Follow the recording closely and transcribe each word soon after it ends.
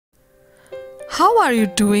How are you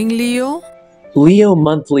doing, Leo? Leo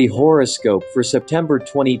Monthly Horoscope for September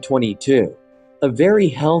 2022. A very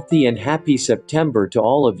healthy and happy September to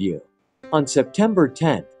all of you. On September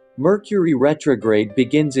 10th, Mercury retrograde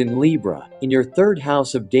begins in Libra, in your third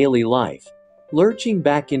house of daily life, lurching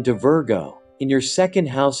back into Virgo, in your second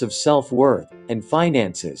house of self-worth and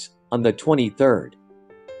finances, on the 23rd.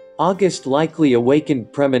 August likely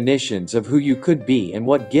awakened premonitions of who you could be and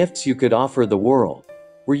what gifts you could offer the world,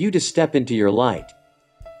 were you to step into your light.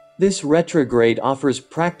 This retrograde offers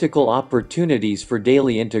practical opportunities for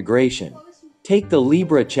daily integration. Take the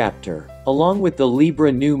Libra chapter, along with the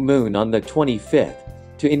Libra new moon on the 25th,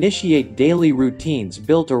 to initiate daily routines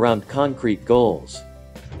built around concrete goals.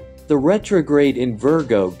 The retrograde in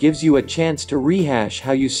Virgo gives you a chance to rehash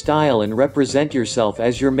how you style and represent yourself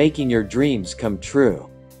as you're making your dreams come true.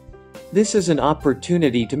 This is an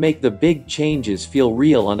opportunity to make the big changes feel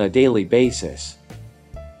real on a daily basis.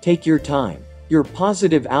 Take your time. Your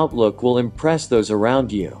positive outlook will impress those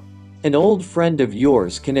around you. An old friend of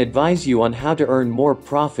yours can advise you on how to earn more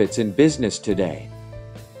profits in business today.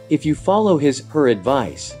 If you follow her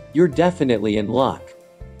advice, you're definitely in luck.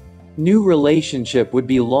 New relationship would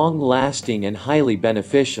be long-lasting and highly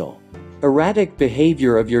beneficial. Erratic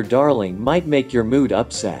behavior of your darling might make your mood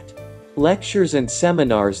upset. Lectures and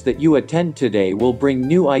seminars that you attend today will bring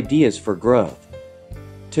new ideas for growth.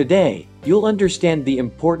 Today, you'll understand the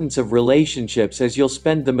importance of relationships as you'll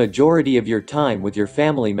spend the majority of your time with your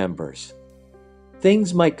family members.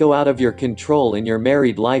 Things might go out of your control in your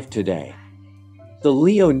married life today. The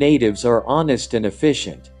Leo natives are honest and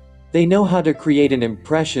efficient. They know how to create an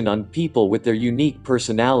impression on people with their unique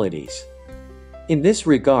personalities. In this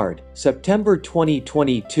regard, September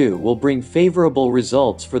 2022 will bring favorable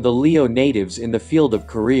results for the Leo natives in the field of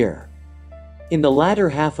career. In the latter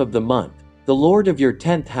half of the month, the Lord of your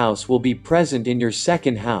 10th house will be present in your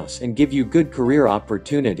second house and give you good career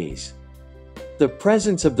opportunities. The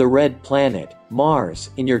presence of the red planet, Mars,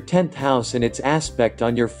 in your 10th house and its aspect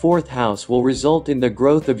on your 4th house will result in the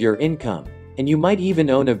growth of your income, and you might even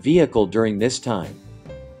own a vehicle during this time.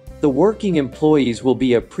 The working employees will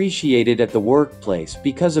be appreciated at the workplace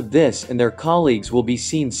because of this, and their colleagues will be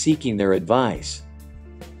seen seeking their advice.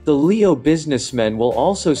 The Leo businessmen will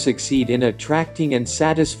also succeed in attracting and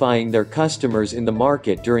satisfying their customers in the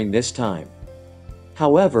market during this time.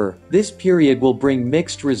 However, this period will bring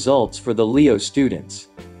mixed results for the Leo students.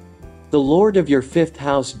 The Lord of your 5th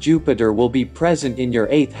house, Jupiter, will be present in your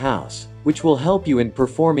 8th house, which will help you in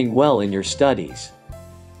performing well in your studies.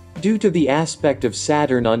 Due to the aspect of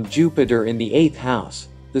Saturn on Jupiter in the 8th house,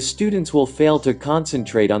 the students will fail to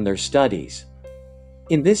concentrate on their studies.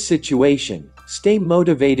 In this situation, stay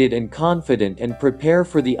motivated and confident and prepare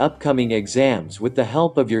for the upcoming exams with the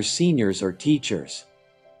help of your seniors or teachers.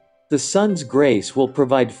 The Sun's grace will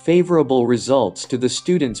provide favorable results to the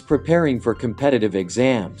students preparing for competitive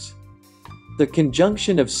exams. The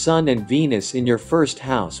conjunction of Sun and Venus in your 1st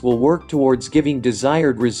house will work towards giving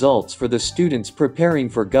desired results for the students preparing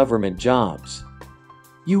for government jobs.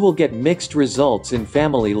 You will get mixed results in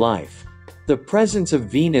family life. The presence of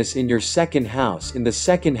Venus in your 2nd house in the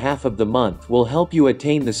second half of the month will help you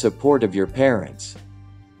attain the support of your parents.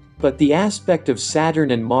 But the aspect of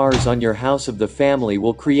Saturn and Mars on your house of the family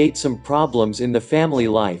will create some problems in the family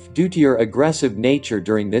life due to your aggressive nature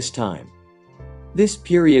during this time. This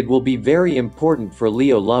period will be very important for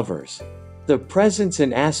Leo lovers. The presence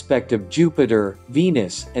and aspect of Jupiter,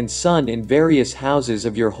 Venus, and Sun in various houses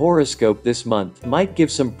of your horoscope this month might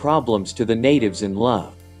give some problems to the natives in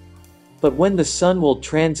love. But when the Sun will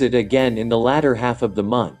transit again in the latter half of the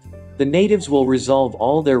month, the natives will resolve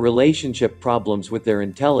all their relationship problems with their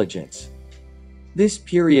intelligence. This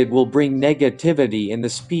period will bring negativity in the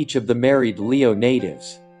speech of the married Leo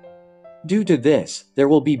natives. Due to this, there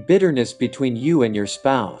will be bitterness between you and your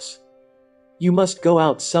spouse. You must go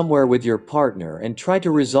out somewhere with your partner and try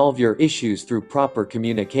to resolve your issues through proper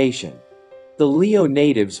communication. The Leo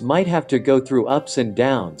natives might have to go through ups and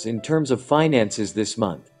downs in terms of finances this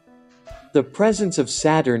month. The presence of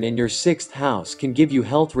Saturn in your 6th house can give you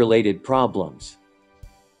health-related problems.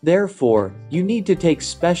 Therefore, you need to take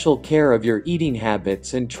special care of your eating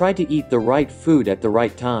habits and try to eat the right food at the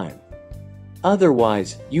right time.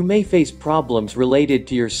 Otherwise, you may face problems related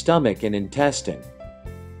to your stomach and intestine.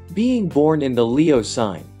 Being born in the Leo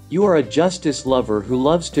sign, you are a justice lover who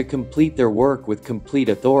loves to complete their work with complete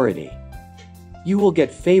authority. You will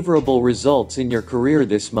get favorable results in your career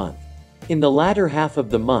this month. In the latter half of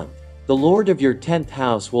the month, the Lord of your 10th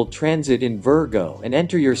house will transit in Virgo and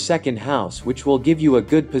enter your 2nd house, which will give you a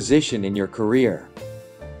good position in your career.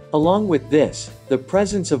 Along with this, the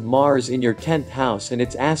presence of Mars in your 10th house and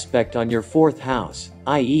its aspect on your 4th house,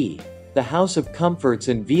 i.e., the house of comforts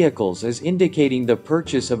and vehicles is indicating the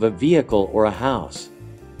purchase of a vehicle or a house.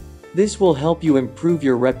 This will help you improve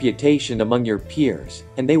your reputation among your peers,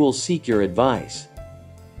 and they will seek your advice.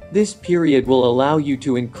 This period will allow you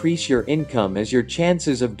to increase your income as your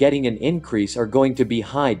chances of getting an increase are going to be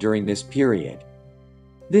high during this period.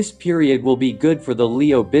 This period will be good for the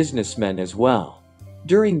Leo businessmen as well.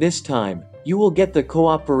 During this time, you will get the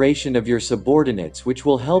cooperation of your subordinates, which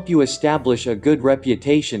will help you establish a good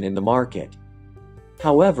reputation in the market.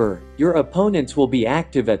 However, your opponents will be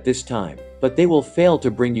active at this time, but they will fail to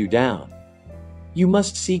bring you down. You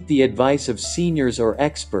must seek the advice of seniors or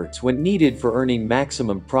experts when needed for earning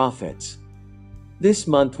maximum profits. This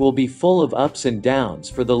month will be full of ups and downs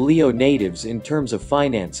for the Leo natives in terms of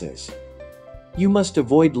finances. You must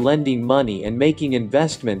avoid lending money and making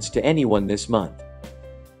investments to anyone this month.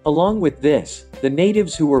 Along with this, the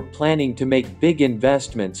natives who were planning to make big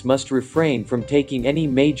investments must refrain from taking any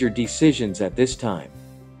major decisions at this time.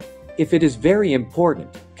 If it is very important,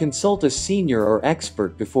 consult a senior or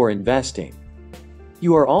expert before investing.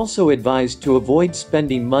 You are also advised to avoid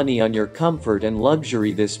spending money on your comfort and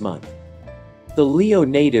luxury this month. The Leo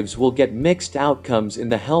natives will get mixed outcomes in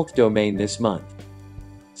the health domain this month.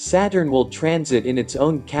 Saturn will transit in its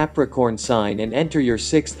own Capricorn sign and enter your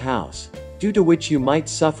 6th house, due to which you might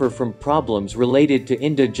suffer from problems related to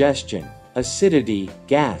indigestion, acidity,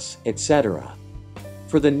 gas, etc.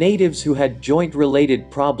 For the natives who had joint-related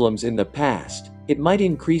problems in the past, it might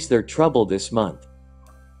increase their trouble this month.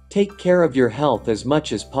 Take care of your health as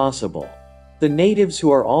much as possible. The natives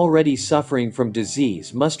who are already suffering from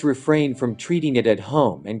disease must refrain from treating it at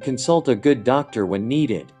home and consult a good doctor when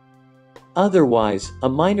needed. Otherwise, a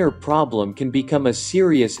minor problem can become a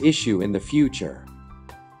serious issue in the future.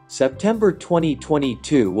 September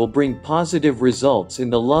 2022 will bring positive results in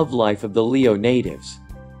the love life of the Leo natives.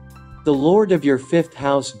 The Lord of your 5th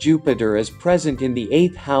house, Jupiter, is present in the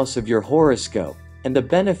 8th house of your horoscope, and the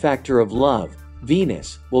benefactor of love,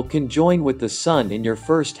 Venus, will conjoin with the Sun in your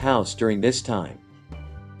 1st house during this time.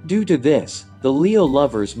 Due to this, the Leo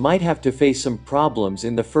lovers might have to face some problems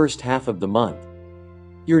in the first half of the month.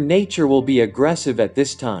 Your nature will be aggressive at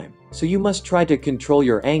this time, so you must try to control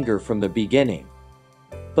your anger from the beginning.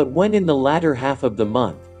 But when in the latter half of the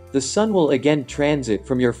month, the Sun will again transit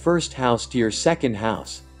from your 1st house to your 2nd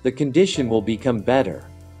house, the condition will become better.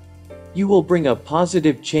 You will bring a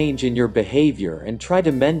positive change in your behavior and try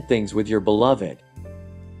to mend things with your beloved.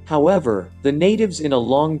 However, the natives in a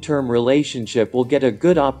long-term relationship will get a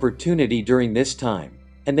good opportunity during this time,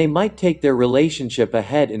 and they might take their relationship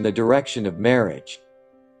ahead in the direction of marriage.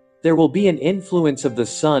 There will be an influence of the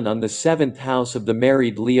Sun on the 7th house of the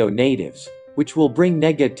married Leo natives, which will bring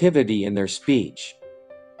negativity in their speech.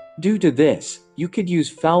 Due to this, you could use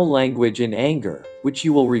foul language in anger, which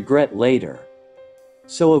you will regret later.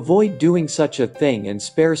 So avoid doing such a thing and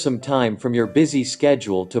spare some time from your busy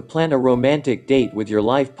schedule to plan a romantic date with your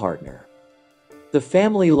life partner. The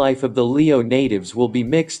family life of the Leo natives will be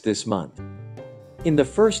mixed this month. In the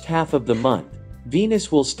first half of the month,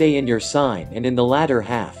 Venus will stay in your sign, and in the latter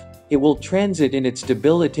half, it will transit in its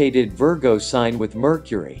debilitated Virgo sign with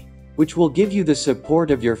Mercury, which will give you the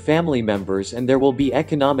support of your family members, and there will be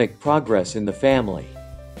economic progress in the family.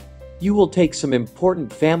 You will take some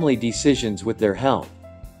important family decisions with their help.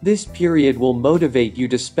 This period will motivate you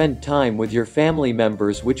to spend time with your family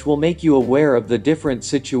members, which will make you aware of the different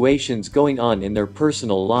situations going on in their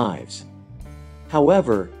personal lives.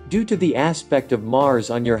 However, due to the aspect of Mars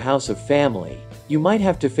on your house of family, you might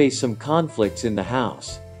have to face some conflicts in the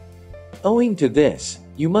house. Owing to this,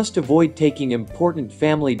 you must avoid taking important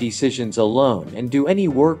family decisions alone and do any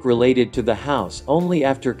work related to the house only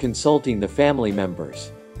after consulting the family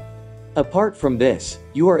members. Apart from this,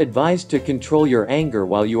 you are advised to control your anger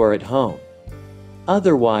while you are at home.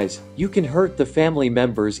 Otherwise, you can hurt the family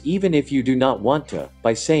members even if you do not want to,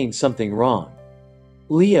 by saying something wrong.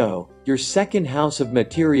 Leo, your 2nd house of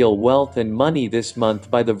material wealth and money this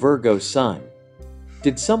month by the Virgo Sun.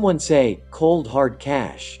 Did someone say, cold hard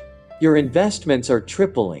cash? Your investments are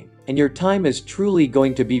tripling, and your time is truly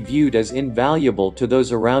going to be viewed as invaluable to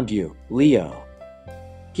those around you, Leo.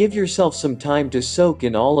 Give yourself some time to soak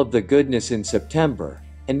in all of the goodness in September,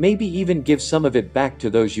 and maybe even give some of it back to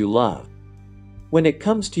those you love. When it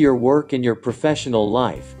comes to your work and your professional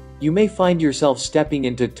life, you may find yourself stepping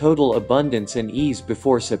into total abundance and ease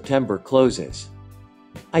before September closes.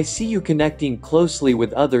 I see you connecting closely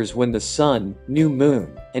with others when the Sun, New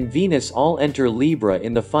Moon, and Venus all enter Libra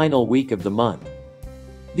in the final week of the month.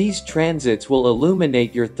 These transits will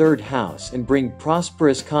illuminate your 3rd house and bring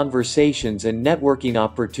prosperous conversations and networking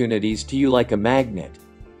opportunities to you like a magnet.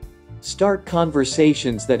 Start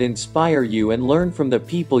conversations that inspire you and learn from the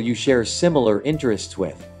people you share similar interests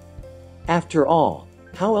with. After all,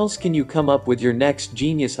 how else can you come up with your next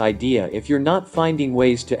genius idea if you're not finding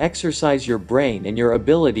ways to exercise your brain and your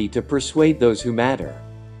ability to persuade those who matter?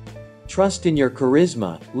 Trust in your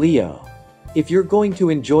charisma, Leo. If you're going to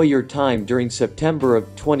enjoy your time during September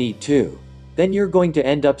of 22, then you're going to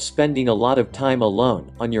end up spending a lot of time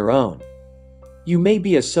alone, on your own. You may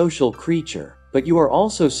be a social creature, but you are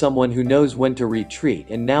also someone who knows when to retreat,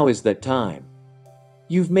 and now is that time.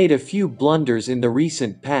 You've made a few blunders in the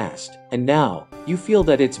recent past, and now, you feel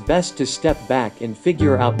that it's best to step back and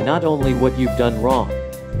figure out not only what you've done wrong,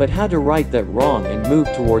 but how to right that wrong and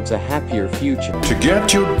move towards a happier future. To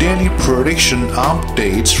get your daily prediction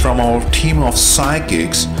updates from our team of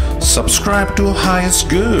psychics, subscribe to Highest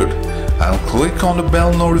Good and click on the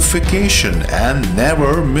bell notification and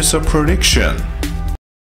never miss a prediction.